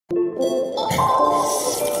I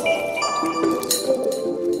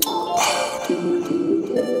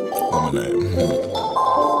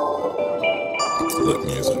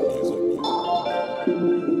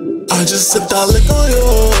just sipped that lick on you.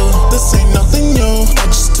 This ain't nothing new. I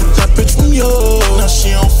just took that bitch from you. Now she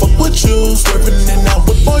don't fuck with you. Swerving in that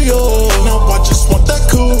whip for you. Now I just want that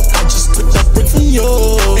cool. I just took that brick from you.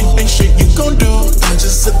 Ain't shit you gon' do. I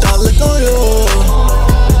just sipped that lick on you.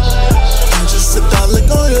 I just sipped that lick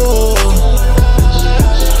on you.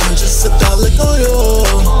 I just sipped that lick on you.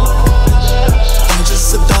 I just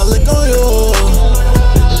sipped that lick on you.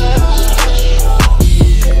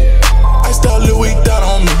 I style Louis down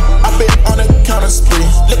on me. On a counter spree,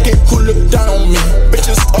 look at who look down on me.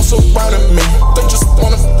 Bitches all surrounding me, they just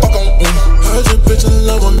wanna fuck on me. Heard your bitch in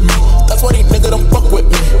love with me, that's why these niggas don't fuck with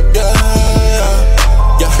me. Yeah,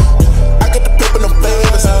 yeah. I got the paper, no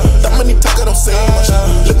favors. That money talk, I don't say much.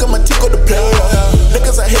 Look at my teeth, go to play.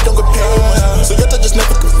 Niggas I hate don't get paid much, so y'all just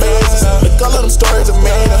never can phase. Like all of them stories are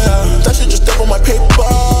made up. That shit just stuck on my paper. I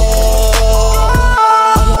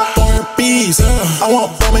want foreign bees, I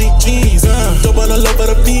want bomb jeans. Double the love of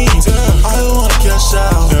the beans. I don't wanna cash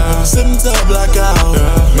out. Sitting till I black out.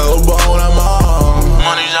 No bone, I'm on.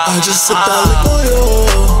 I just sipped that lick on you.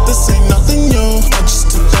 This ain't nothing new. I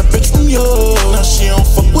just took that bitch from you. Now she don't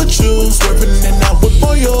fuck with you. Swerving in that whip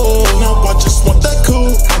for you. Now I just want that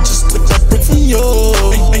cool. I just took that brick from you.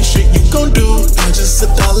 Ain't shit you gon' do. I just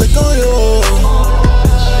sipped that lick on you.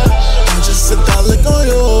 I just sipped that lick on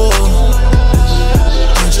you.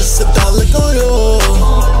 I just sipped that lick on you.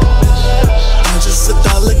 Just sit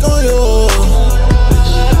that lick on you.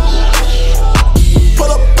 Pull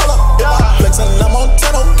up, yeah. Flexin', I'm on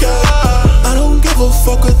 10, okay. I don't give a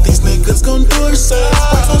fuck what these niggas gon' do or say.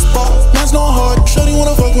 Wax on spot, man's no hard. Shorty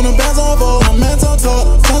wanna fuck when the band's on vote. My man's on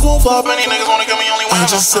top, fans won't flop. Many niggas wanna give me only one. I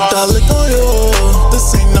just sit that lick on you. This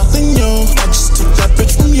ain't nothing new. I just took that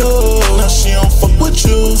bitch from you. Now she don't fuck with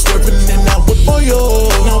you. Swerving in that whip for you.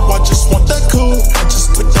 Now I just want that cool. I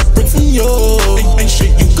just took that brick from you. Ain't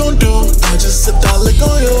shit you gon' do. I just sit that lick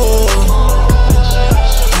on you.